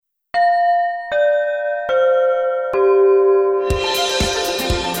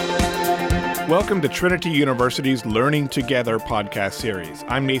Welcome to Trinity University's Learning Together podcast series.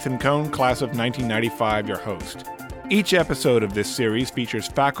 I'm Nathan Cohn, class of 1995, your host. Each episode of this series features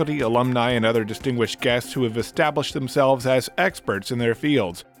faculty, alumni, and other distinguished guests who have established themselves as experts in their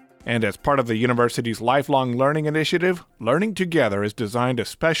fields. And as part of the university's lifelong learning initiative, Learning Together is designed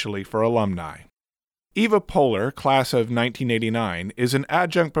especially for alumni. Eva Poehler, class of 1989, is an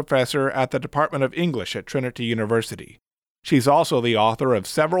adjunct professor at the Department of English at Trinity University. She's also the author of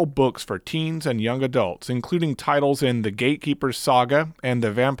several books for teens and young adults, including titles in The Gatekeeper's Saga and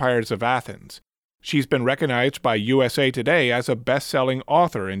The Vampires of Athens. She's been recognized by USA Today as a best-selling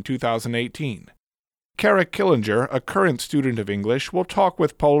author in 2018. Kara Killinger, a current student of English, will talk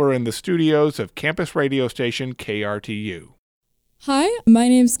with Poehler in the studios of campus radio station KRTU. Hi, my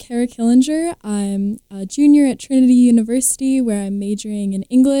name's Kara Killinger. I'm a junior at Trinity University, where I'm majoring in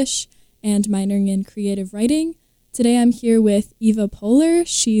English and minoring in creative writing. Today I'm here with Eva Poehler.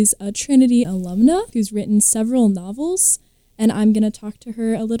 She's a Trinity alumna who's written several novels, and I'm going to talk to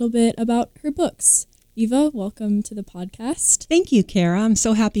her a little bit about her books. Eva, welcome to the podcast. Thank you, Kara. I'm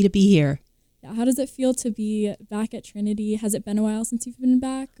so happy to be here. How does it feel to be back at Trinity? Has it been a while since you've been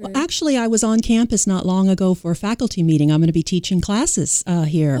back? Well, actually, I was on campus not long ago for a faculty meeting. I'm going to be teaching classes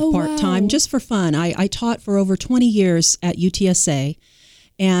here part-time, just for fun. I taught for over 20 years at UTSA.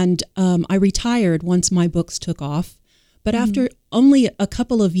 And I retired once my books took off. But after only a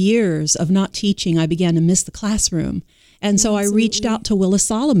couple of years of not teaching, I began to miss the classroom. And so I reached out to Willis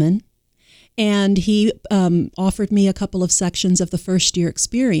Solomon, and he offered me a couple of sections of the first year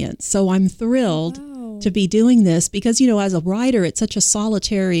experience. So I'm thrilled to be doing this because, you know, as a writer, it's such a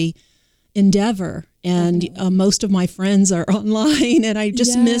solitary endeavor. And most of my friends are online, and I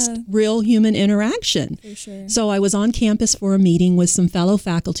just missed real human interaction. For sure. So I was on campus for a meeting with some fellow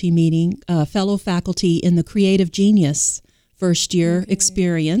faculty in the Creative Genius first year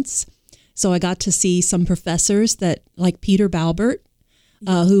experience. So I got to see some professors that, like Peter Balbert,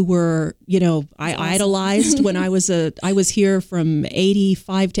 who were, you know, I idolized when I was here from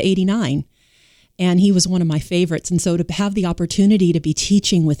 85 to 89, and he was one of my favorites. And so to have the opportunity to be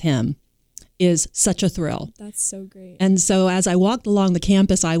teaching with him is such a thrill. That's so great. And so as I walked along the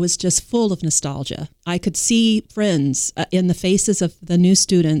campus, I was just full of nostalgia. I could see friends in the faces of the new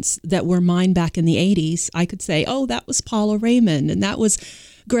students that were mine back in the 80s. I could say, oh, that was Paula Raymond, and that was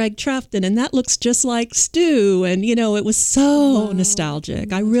Greg Trefton, and that looks just like Stu. And, you know, it was so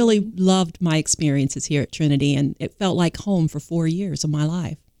nostalgic. I really loved my experiences here at Trinity, and it felt like home for 4 years of my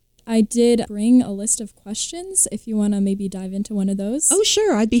life. I did bring a list of questions if you want to maybe dive into one of those. Oh,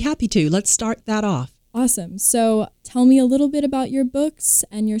 sure. I'd be happy to. Let's start that off. Awesome. So tell me a little bit about your books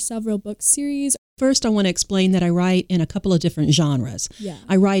and your several book series. First, I want to explain that I write in a couple of different genres. Yeah.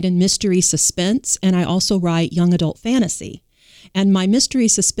 I write in mystery suspense, and I also write young adult fantasy. And my mystery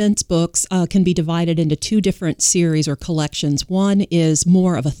suspense books can be divided into two different series or collections. One is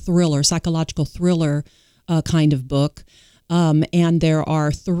more of a thriller, psychological thriller kind of book. And there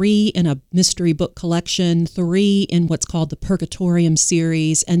are 3 in a mystery book collection, 3 in what's called the Purgatorium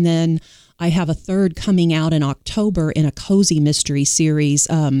series, and then I have a 3rd coming out in October in a cozy mystery series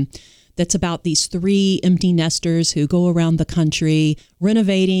that's about these 3 empty nesters who go around the country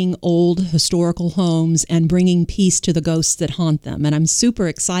renovating old historical homes and bringing peace to the ghosts that haunt them. And I'm super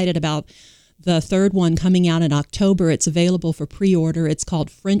excited about the 3rd one coming out in October. It's available for pre-order. It's called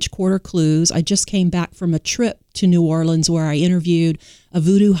French Quarter Clues. I just came back from a trip to New Orleans where I interviewed a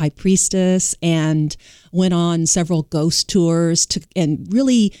voodoo high priestess and went on several ghost tours and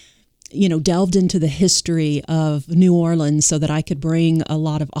really, you know, delved into the history of New Orleans so that I could bring a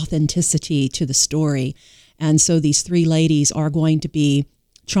lot of authenticity to the story. And so these 3 ladies are going to be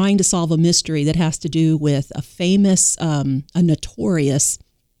trying to solve a mystery that has to do with a famous, a notorious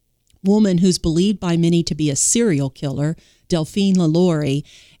woman who's believed by many to be a serial killer, Delphine LaLaurie,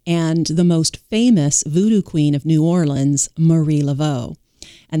 and the most famous voodoo queen of New Orleans, Marie Laveau.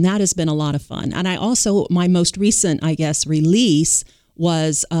 And that has been a lot of fun. And I also, my most recent, release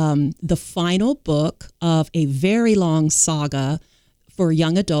was the final book of a very long saga for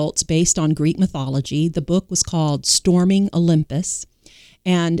young adults based on Greek mythology. The book was called Storming Olympus.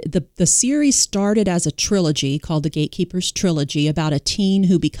 And the series started as a trilogy called The Gatekeeper's Trilogy about a teen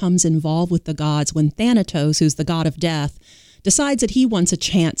who becomes involved with the gods when Thanatos, who's the god of death, decides that he wants a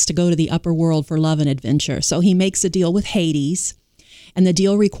chance to go to the upper world for love and adventure. So he makes a deal with Hades, and the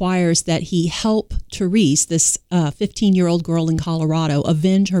deal requires that he help Therese, this 15-year-old girl in Colorado,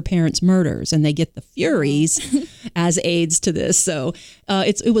 avenge her parents' murders, and they get the Furies as aides to this. So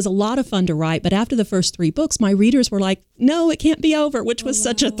it was a lot of fun to write, but after the first 3 books, my readers were like, no, it can't be over, which was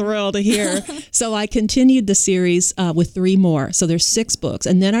such a thrill to hear. So I continued the series with 3 more. So there's 6 books,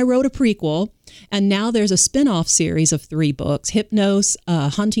 and then I wrote a prequel And now there's a spin-off series of 3 books, Hypnos,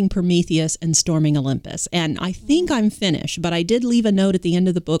 Hunting Prometheus, and Storming Olympus. And I think I'm finished, but I did leave a note at the end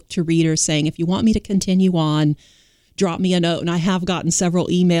of the book to readers saying, if you want me to continue on, drop me a note. And I have gotten several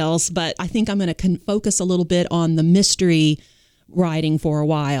emails, but I think I'm going to focus a little bit on the mystery writing for a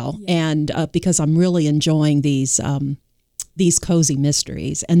while. Yeah. And because I'm really enjoying these cozy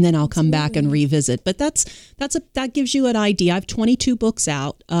mysteries, and then I'll come back and revisit. But that gives you an idea. I have 22 books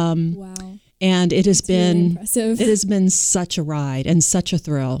out. Wow. And it has been really impressive. It has been such a ride and such a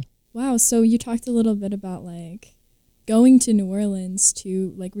thrill. Wow. So you talked a little bit about like going to New Orleans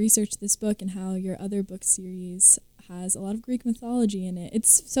to like research this book and how your other book series has a lot of Greek mythology in it.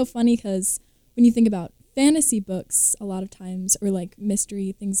 It's so funny because when you think about fantasy books a lot of times, or like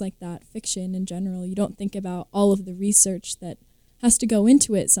mystery, things like that, fiction in general, you don't think about all of the research that has to go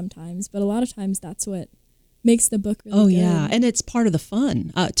into it sometimes, but a lot of times that's what makes the book really good. Yeah, and it's part of the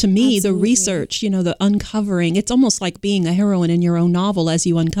fun. To me, Absolutely. The research, the uncovering, it's almost like being a heroine in your own novel as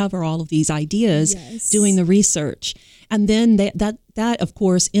you uncover all of these ideas, doing the research. And then that, of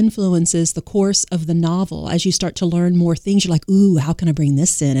course, influences the course of the novel. As you start to learn more things, you're like, ooh, how can I bring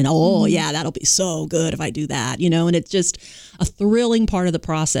this in? And yeah, that'll be so good if I do that, and it's just a thrilling part of the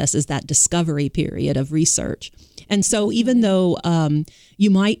process is that discovery period of research. And so even though you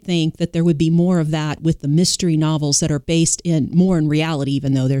might think that there would be more of that with the mystery novels that are based more in reality,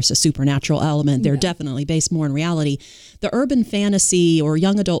 even though there's a supernatural element, they're definitely based more in reality. The urban fantasy or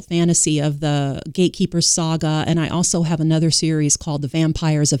young adult fantasy of the Gatekeepers saga, and I also have another series called The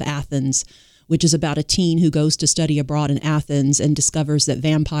Vampires of Athens, which is about a teen who goes to study abroad in Athens and discovers that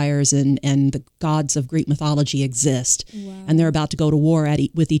vampires and the gods of Greek mythology exist. Wow. And they're about to go to war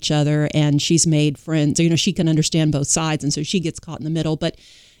with each other, and she's made friends. She can understand both sides, and so she gets caught in the middle. But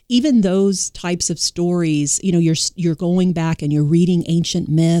even those types of stories, you're going back and you're reading ancient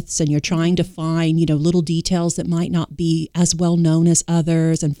myths, and you're trying to find, little details that might not be as well known as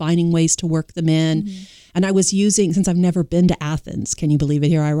others, and finding ways to work them in. Mm-hmm. And I was using, since I've never been to Athens, can you believe it?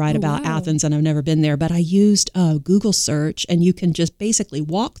 Here I write about Athens and I've never been there, but I used Google search, and you can just basically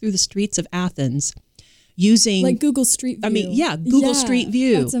walk through the streets of Athens using like Google Street View. Google Street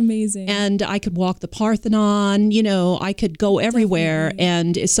View. That's amazing. And I could walk the Parthenon, I could go everywhere.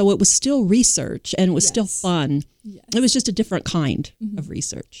 Definitely. And so it was still research, and it was still fun. Yes. It was just a different kind of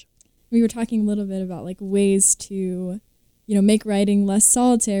research. We were talking a little bit about like ways to make writing less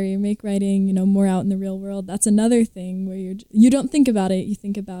solitary, make writing, more out in the real world. That's another thing where you don't think about it. You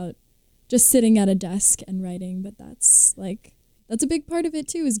think about just sitting at a desk and writing, but that's a big part of it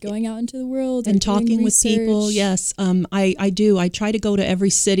too, is going out into the world and talking with people. Yes, I do. I try to go to every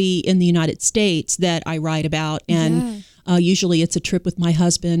city in the United States that I write about, and usually it's a trip with my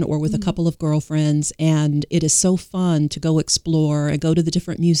husband or with a couple of girlfriends, and it is so fun to go explore and go to the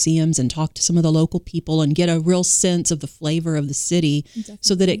different museums and talk to some of the local people and get a real sense of the flavor of the city. Definitely.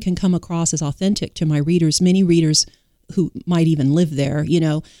 So that it can come across as authentic to my readers, many readers who might even live there,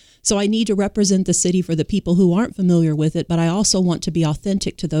 So I need to represent the city for the people who aren't familiar with it, but I also want to be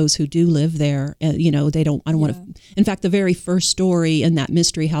authentic to those who do live there. I don't want to. In fact, the very first story in that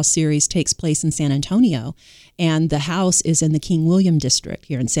Mystery House series takes place in San Antonio, and the house is in the King William district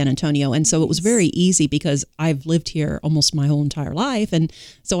here in San Antonio. And so it was very easy because I've lived here almost my whole entire life, and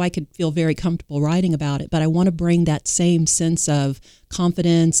so I could feel very comfortable writing about it. But I want to bring that same sense of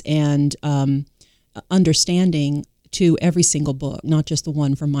confidence and understanding to every single book, not just the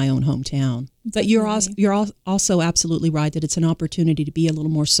one from my own hometown. But you're also absolutely right that it's an opportunity to be a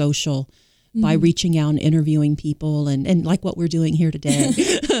little more social by reaching out and interviewing people and like what we're doing here today.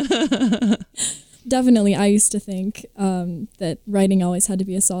 Definitely. I used to think that writing always had to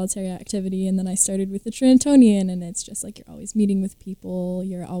be a solitary activity, and then I started with the Trinitonian, and it's just like you're always meeting with people,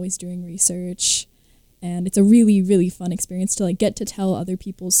 you're always doing research, and it's a really, really fun experience to like get to tell other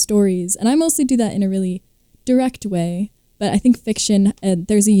people's stories. And I mostly do that in a really direct way, but I think fiction,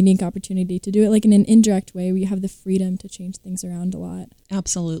 there's a unique opportunity to do it like in an indirect way where you have the freedom to change things around a lot.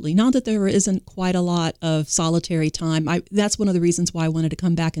 Absolutely. Not that there isn't quite a lot of solitary time. That's one of the reasons why I wanted to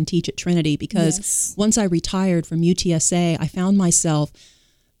come back and teach at Trinity, because once I retired from UTSA, I found myself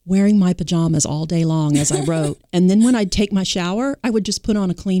wearing my pajamas all day long as I wrote. And then when I'd take my shower, I would just put on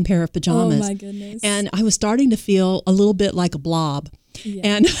a clean pair of pajamas. Oh my goodness. And I was starting to feel a little bit like a blob. Yeah.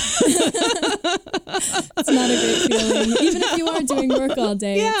 And it's not a great feeling, even if you are doing work all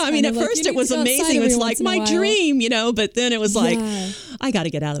day. Yeah, I mean, at first it was amazing. It was like my dream, but then it was like, I got to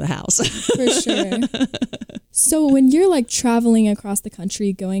get out of the house. For sure. So when you're like traveling across the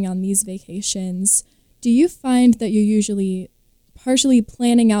country, going on these vacations, do you find that you're usually partially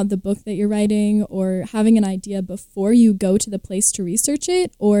planning out the book that you're writing or having an idea before you go to the place to research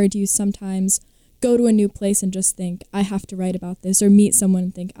it? Or do you sometimes go to a new place and just think, I have to write about this, or meet someone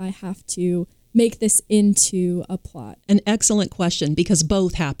and think, I have to make this into a plot? An excellent question, because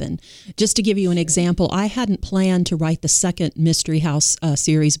both happen. Just to give you an example, I hadn't planned to write the second Mystery House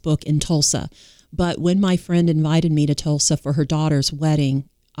series book in Tulsa, but when my friend invited me to Tulsa for her daughter's wedding,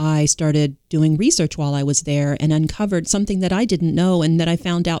 I started doing research while I was there and uncovered something that I didn't know and that I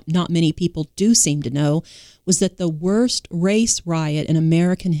found out not many people do seem to know, was that the worst race riot in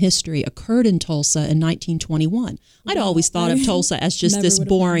American history occurred in Tulsa in 1921. I'd always thought of Tulsa as just this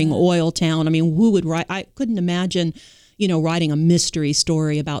boring oil town. I mean, who would write? I couldn't imagine, writing a mystery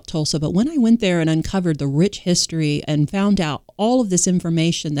story about Tulsa. But when I went there and uncovered the rich history and found out all of this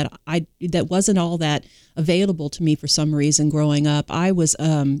information that wasn't all that available to me for some reason growing up, I was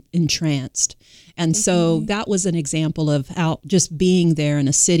entranced. And so that was an example of how just being there in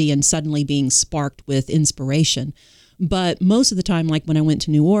a city and suddenly being sparked with inspiration. But most of the time, like when I went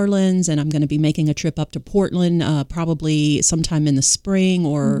to New Orleans, and I'm going to be making a trip up to Portland probably sometime in the spring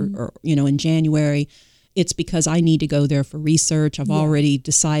or in January, it's because I need to go there for research. I've already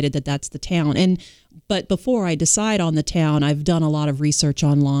decided that that's the town. But before I decide on the town, I've done a lot of research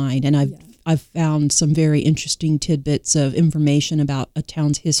online, and I've found some very interesting tidbits of information about a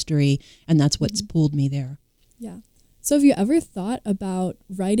town's history, and that's what's pulled me there. Yeah. So have you ever thought about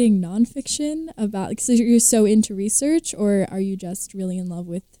writing nonfiction because you're so into research, or are you just really in love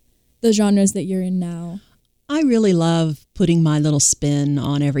with the genres that you're in now? I really love putting my little spin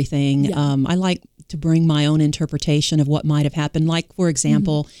on everything. Yeah. I like to bring my own interpretation of what might have happened. Like, for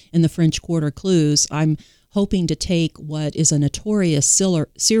example, in the French Quarter Clues, I'm hoping to take what is a notorious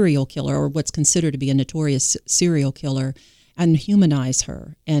serial killer, or what's considered to be a notorious serial killer, and humanize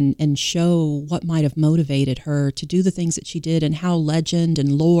her and show what might have motivated her to do the things that she did, and how legend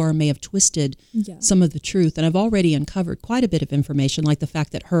and lore may have twisted some of the truth. And I've already uncovered quite a bit of information, like the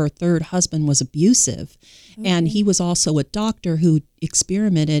fact that her third husband was abusive, and he was also a doctor who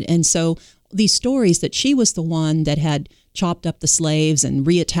experimented. And so these stories that she was the one that had chopped up the slaves and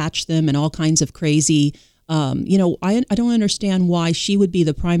reattached them and all kinds of crazy, I don't understand why she would be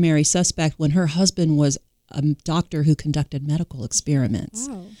the primary suspect when her husband was a doctor who conducted medical experiments.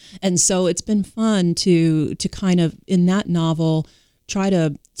 Wow. And so it's been fun to kind of, in that novel, try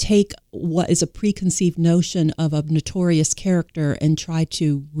to take what is a preconceived notion of a notorious character and try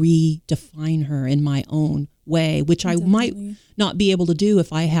to redefine her in my own way, which I might not be able to do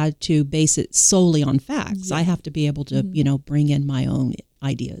if I had to base it solely on facts. Yeah. I have to be able to, bring in my own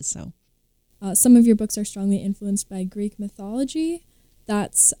ideas. So, some of your books are strongly influenced by Greek mythology.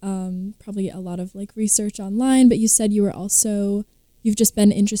 That's probably a lot of research online, but you said you've just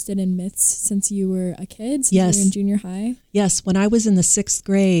been interested in myths since you were a kid, since you were in junior high? Yes. When I was in the 6th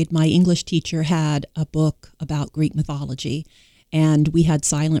grade, my English teacher had a book about Greek mythology, and we had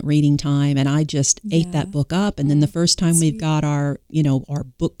silent reading time, and I just ate that book up. And then the first time we got our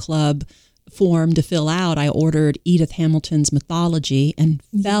book club form to fill out, I ordered Edith Hamilton's Mythology and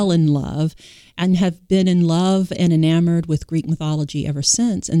fell in love, and have been in love and enamored with Greek mythology ever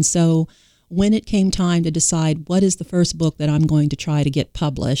since. And so when it came time to decide what is the first book that I'm going to try to get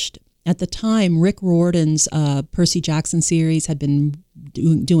published, at the time, Rick Riordan's Percy Jackson series had been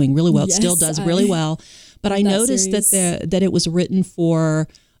doing really well. It still does really well. But I noticed that it was written for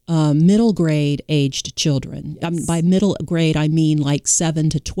middle grade aged children. By middle grade, I mean like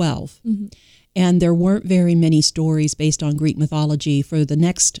 7 to 12. Mm-hmm. And there weren't very many stories based on Greek mythology for the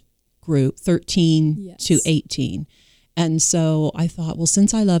next group, 13 to 18. And so I thought, well,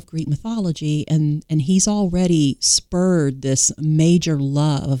 since I love Greek mythology, and he's already spurred this major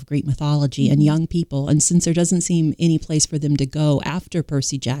love of Greek mythology and young people, and since there doesn't seem any place for them to go after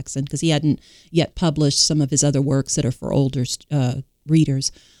Percy Jackson, because he hadn't yet published some of his other works that are for older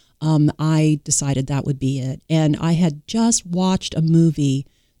readers, I decided that would be it. And I had just watched a movie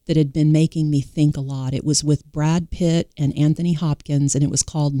that had been making me think a lot. It was with Brad Pitt and Anthony Hopkins, and it was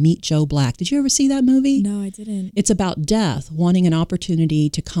called Meet Joe Black. Did you ever see that movie? No, I didn't. It's about death, wanting an opportunity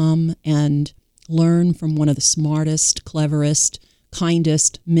to come and learn from one of the smartest, cleverest,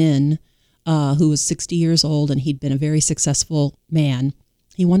 kindest men who was 60 years old, and he'd been a very successful man.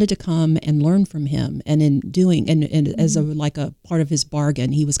 He wanted to come and learn from him, and in doing, and as a part of his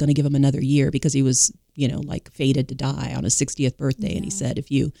bargain, he was going to give him another year because he was, fated to die on his 60th birthday. Yeah. And he said, if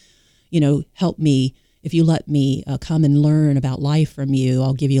you, help me if you let me come and learn about life from you,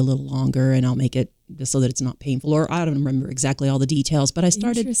 I'll give you a little longer and I'll make it just so that it's not painful. Or I don't remember exactly all the details, but I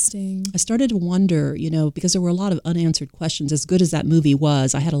started to wonder, because there were a lot of unanswered questions. As good as that movie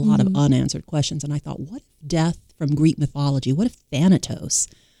was, I had a lot of unanswered questions. And I thought, what if death from Greek mythology, what if Thanatos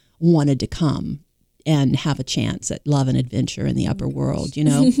wanted to come and have a chance at love and adventure in the upper world,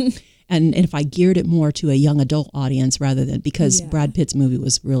 And if I geared it more to a young adult audience rather than, because Brad Pitt's movie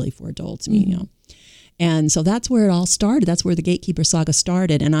was really for adults, And so that's where it all started. That's where the Gatekeeper saga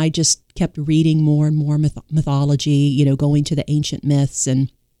started. And I just kept reading more and more mythology, going to the ancient myths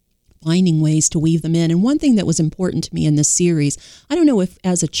and finding ways to weave them in. And one thing that was important to me in this series, I don't know if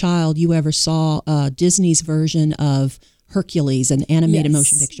as a child you ever saw Disney's version of Hercules, an animated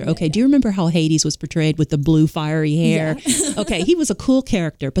motion picture. Okay, do you remember how Hades was portrayed with the blue fiery hair? Yeah. Okay, he was a cool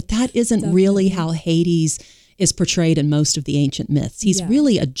character, but that isn't really how Hades is portrayed in most of the ancient myths. He's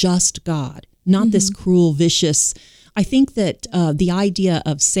really a just god, not this cruel, vicious. I think that the idea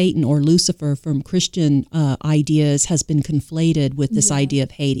of Satan or Lucifer from Christian ideas has been conflated with this idea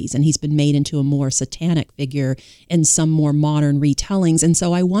of Hades, and he's been made into a more satanic figure in some more modern retellings. And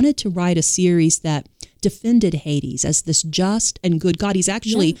so I wanted to write a series that defended Hades as this just and good God. He's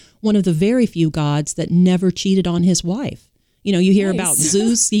actually one of the very few gods that never cheated on his wife. You hear about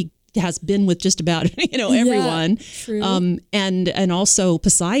Zeus. He has been with just about everyone. True. And also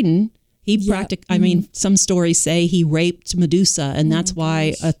Poseidon. He some stories say he raped Medusa, and that's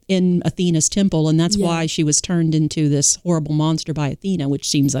why in Athena's temple, and that's why she was turned into this horrible monster by Athena, which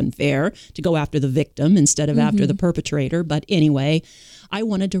seems unfair to go after the victim instead of after the perpetrator. But anyway, I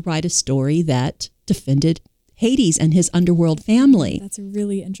wanted to write a story that defended Hades and his underworld family. That's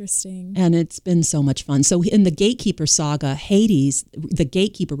really interesting. And it's been so much fun. So in the Gatekeeper saga, Hades, the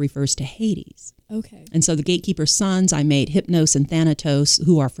Gatekeeper refers to Hades. Okay. And so the Gatekeeper's sons, I made Hypnos and Thanatos,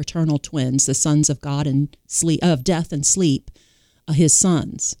 who are fraternal twins, the sons of God and sleep, of death and sleep, his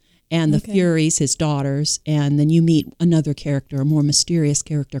sons. And the Furies, his daughters. And then you meet another character, a more mysterious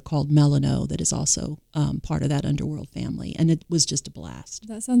character called Melano that is also part of that underworld family. And it was just a blast.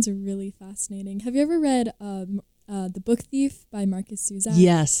 That sounds really fascinating. Have you ever read The Book Thief by Marcus Zusak?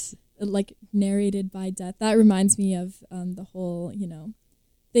 Yes. Like narrated by Death. That reminds me of the whole,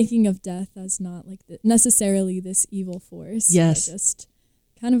 thinking of death as not like necessarily this evil force. Yes. But just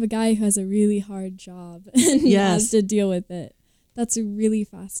kind of a guy who has a really hard job and has to deal with it. That's really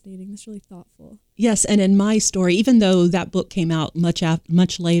fascinating. That's really thoughtful. Yes, and in my story, even though that book came out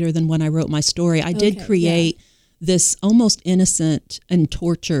much later than when I wrote my story, I did create this almost innocent and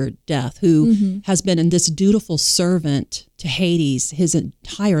tortured Death who has been this dutiful servant to Hades his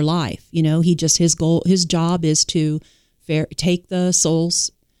entire life. His job is to take the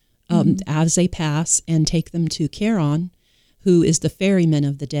souls as they pass and take them to Charon, who is the ferryman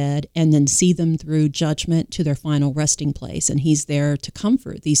of the dead, and then see them through judgment to their final resting place. And he's there to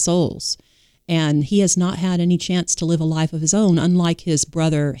comfort these souls. And he has not had any chance to live a life of his own, unlike his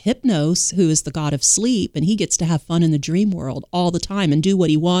brother Hypnos, who is the god of sleep, and he gets to have fun in the dream world all the time and do what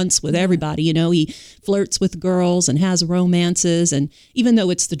he wants with everybody. He flirts with girls and has romances, and even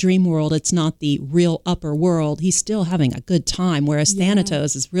though it's the dream world, it's not the real upper world, he's still having a good time, whereas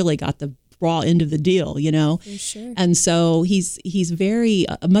Thanatos has really got the raw end of the deal, For sure. And so he's very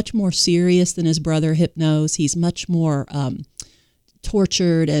much more serious than his brother Hypnos. He's much more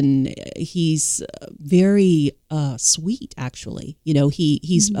tortured, and he's very sweet, actually.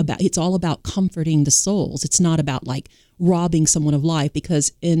 He's about, it's all about comforting the souls. It's not about like robbing someone of life,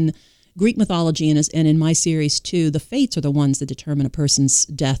 because in Greek mythology and in my series too, the fates are the ones that determine a person's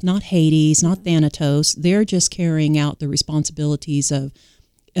death, not Hades, not Thanatos. They're just carrying out the responsibilities of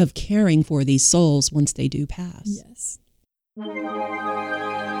caring for these souls once they do pass. Yes.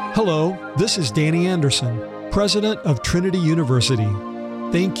 Hello, this is Danny Anderson, President of Trinity University.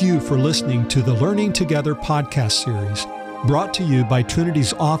 Thank you for listening to the Learning Together podcast series, brought to you by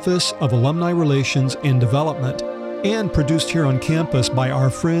Trinity's Office of Alumni Relations and Development, and produced here on campus by our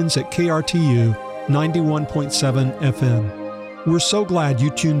friends at KRTU 91.7 FM. We're so glad you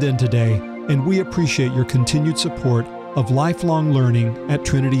tuned in today, and we appreciate your continued support of lifelong learning at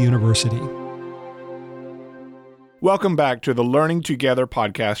Trinity University. Welcome back to the Learning Together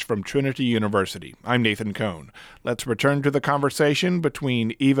podcast from Trinity University. I'm Nathan Cohn. Let's return to the conversation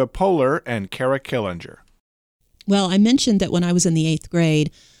between Eva Poehler and Kara Killinger. Well, I mentioned that when I was in the 8th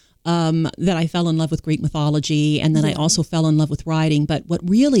grade, that I fell in love with Greek mythology, and then I also fell in love with writing. But what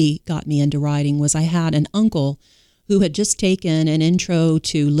really got me into writing was I had an uncle who had just taken an intro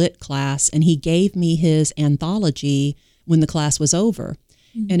to lit class, and he gave me his anthology when the class was over.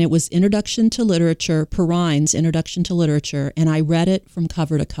 and it was Introduction to Literature, Perrine's Introduction to Literature, and I read it from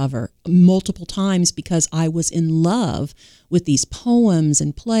cover to cover multiple times because I was in love with these poems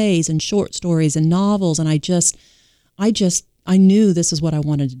and plays and short stories and novels, and I knew this is what I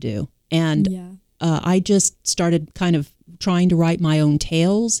wanted to do. And I just started kind of trying to write my own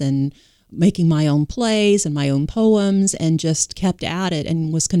tales and making my own plays and my own poems, and just kept at it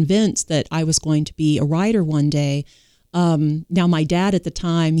and was convinced that I was going to be a writer one day. Now, my dad at the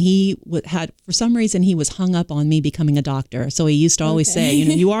time, he had, for some reason, he was hung up on me becoming a doctor. So he used to always say,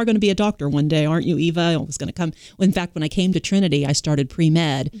 you are going to be a doctor one day, aren't you, Eva? I was going to come. In fact, when I came to Trinity, I started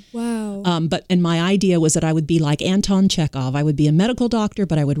pre-med. Wow. And my idea was that I would be like Anton Chekhov. I would be a medical doctor,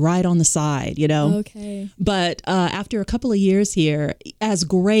 but I would write on the side, Okay. But after a couple of years here, as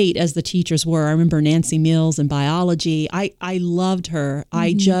great as the teachers were, I remember Nancy Mills in biology. I loved her.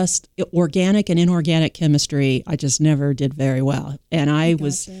 Mm-hmm. Organic and inorganic chemistry, I just never did very well. And I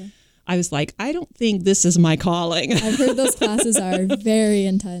was like, I don't think this is my calling. I've heard those classes are very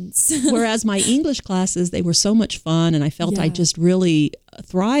intense. Whereas my English classes, they were so much fun, and I felt I just really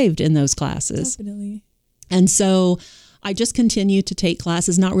thrived in those classes. Definitely. And so I just continued to take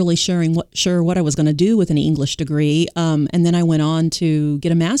classes, not really sure what I was going to do with an English degree. And then I went on to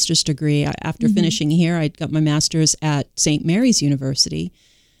get a master's degree. After finishing here, I got my master's at St. Mary's University.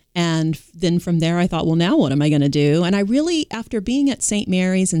 And then from there, I thought, well, now what am I going to do? And I really, after being at St.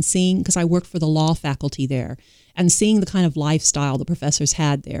 Mary's and seeing, because I worked for the law faculty there, and seeing the kind of lifestyle the professors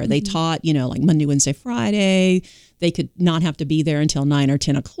had there, they taught, like Monday, Wednesday, Friday. They could not have to be there until 9 or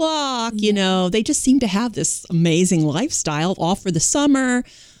 10 o'clock. They just seemed to have this amazing lifestyle off for the summer.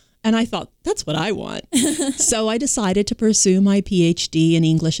 And I thought, that's what I want. So I decided to pursue my PhD in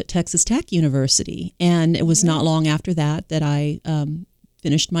English at Texas Tech University. And it was not long after that I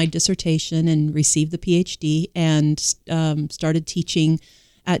finished my dissertation and received the PhD, and started teaching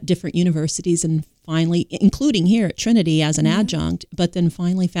at different universities, and finally, including here at Trinity as an adjunct, but then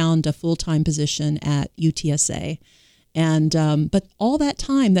finally found a full-time position at UTSA. And but all that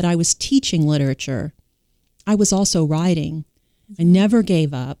time that I was teaching literature, I was also writing. I never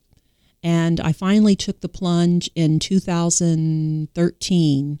gave up. And I finally took the plunge in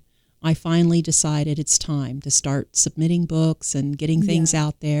 2013. I finally decided it's time to start submitting books and getting things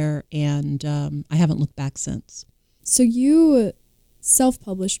out there, and I haven't looked back since. So you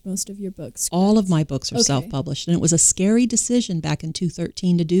self-published most of your books, correct? All of my books are self-published, and it was a scary decision back in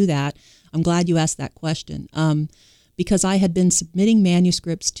 2013 to do that. I'm glad you asked that question, because I had been submitting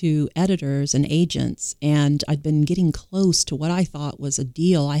manuscripts to editors and agents, and I'd been getting close to what I thought was a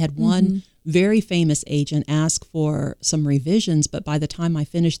deal. I had one very famous agent ask for some revisions, but by the time I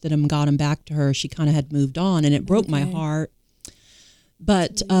finished them and got them back to her, she kind of had moved on, and it broke my heart.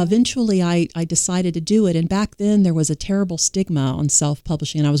 But eventually I decided to do it. And back then there was a terrible stigma on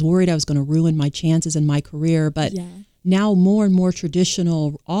self-publishing, and I was worried I was going to ruin my chances in my career. But now more and more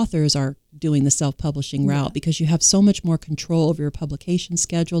traditional authors are doing the self-publishing route, because you have so much more control over your publication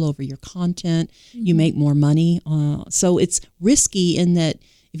schedule, over your content. You make more money. So it's risky in that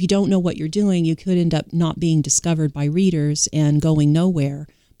if you don't know what you're doing, you could end up not being discovered by readers and going nowhere.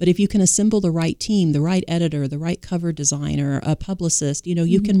 But if you can assemble the right team, the right editor, the right cover designer, a publicist,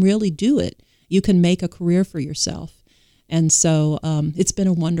 you can really do it. You can make a career for yourself. And so it's been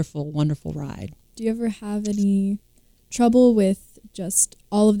a wonderful, wonderful ride. Do you ever have any trouble with just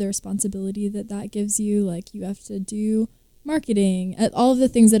all of the responsibility that gives you? Like, you have to do marketing, all of the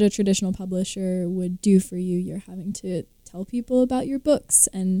things that a traditional publisher would do for you. You're having to tell people about your books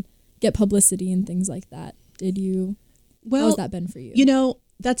and get publicity and things like that. How has that been for you?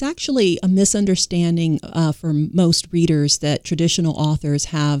 That's actually a misunderstanding for most readers, that traditional authors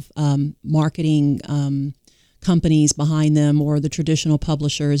have marketing companies behind them, or the traditional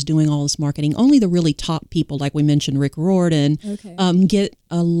publisher is doing all this marketing. Only the really top people, like we mentioned, Rick Riordan, get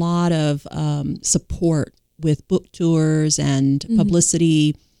a lot of support with book tours and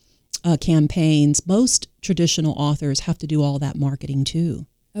publicity campaigns. Most traditional authors have to do all that marketing too.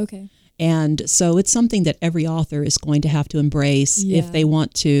 Okay. And so it's something that every author is going to have to embrace if they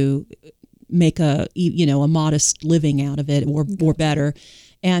want to make a modest living out of it, or better.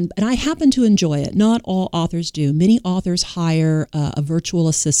 And I happen to enjoy it. Not all authors do. Many authors hire a virtual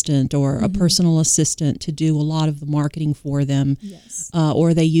assistant or a personal assistant to do a lot of the marketing for them,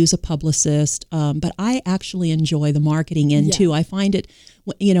 or they use a publicist. But I actually enjoy the marketing end too. I find it,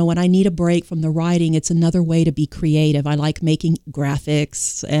 when I need a break from the writing, it's another way to be creative. I like making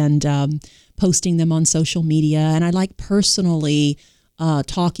graphics and posting them on social media, and I like personally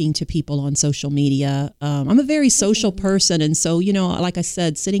talking to people on social media. I'm a very social person, and so, like I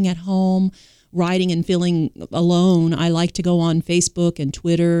said, sitting at home writing and feeling alone, I like to go on Facebook and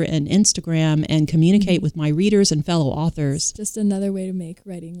Twitter and Instagram and communicate with my readers and fellow authors. It's just another way to make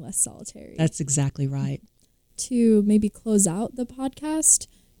writing less solitary. That's exactly right. To maybe close out the podcast,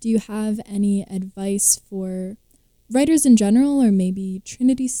 do you have any advice for writers in general, or maybe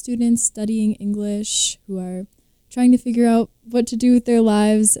Trinity students studying English who are trying to figure out what to do with their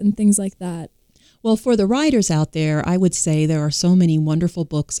lives and things like that? Well, for the writers out there, I would say there are so many wonderful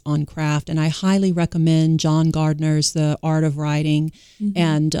books on craft, and I highly recommend John Gardner's The Art of Writing.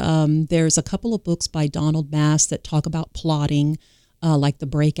 And there's a couple of books by Donald Mass that talk about plotting, like the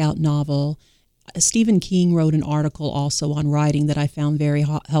Breakout novel. Stephen King wrote an article also on writing that I found very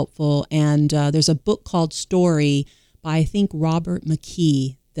helpful. And there's a book called Story by, I think, Robert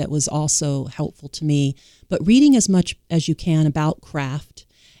McKee that was also helpful to me. But reading as much as you can about craft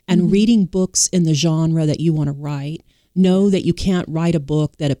and reading books in the genre that you want to write. Know that you can't write a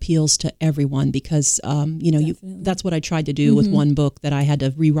book that appeals to everyone because, that's what I tried to do with one book that I had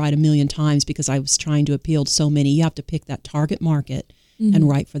to rewrite 1,000,000 times because I was trying to appeal to so many. You have to pick that target market and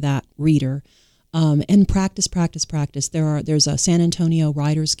write for that reader. And practice. There's a San Antonio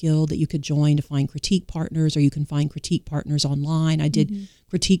Writers Guild that you could join to find critique partners, or you can find critique partners online. I did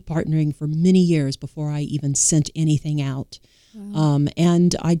critique partnering for many years before I even sent anything out. Wow.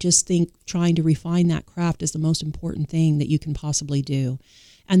 And I just think trying to refine that craft is the most important thing that you can possibly do.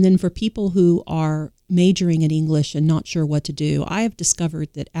 And then for people who are majoring in English and not sure what to do, I have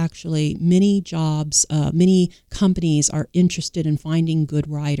discovered that actually many jobs, many companies are interested in finding good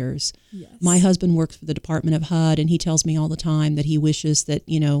writers. Yes. My husband works for the Department of HUD, and he tells me all the time that he wishes that,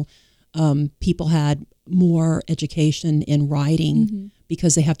 people had more education in writing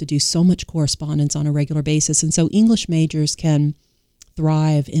because they have to do so much correspondence on a regular basis. And so English majors can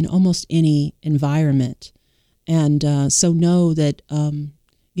thrive in almost any environment. And so know that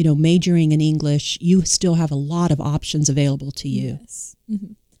majoring in English, you still have a lot of options available to you. Yes.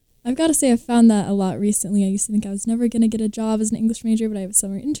 I've got to say I've found that a lot recently. I used to think I was never going to get a job as an English major, but I have a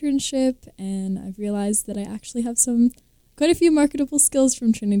summer internship, and I've realized that I actually have quite a few marketable skills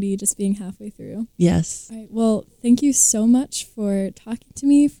from Trinity just being halfway through. Yes. All right. Well, thank you so much for talking to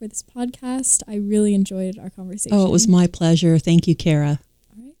me for this podcast. I really enjoyed our conversation. Oh, it was my pleasure. Thank you, Kara.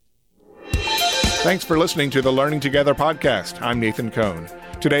 All right. Thanks for listening to the Learning Together podcast. I'm Nathan Cohn.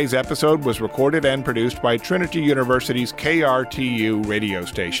 Today's episode was recorded and produced by Trinity University's KRTU radio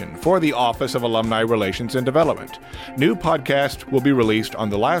station for the Office of Alumni Relations and Development. New podcasts will be released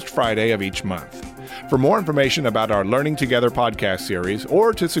on the last Friday of each month. For more information about our Learning Together podcast series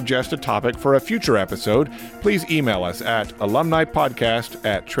or to suggest a topic for a future episode, please email us at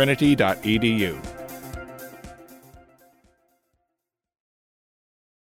alumnipodcast@trinity.edu.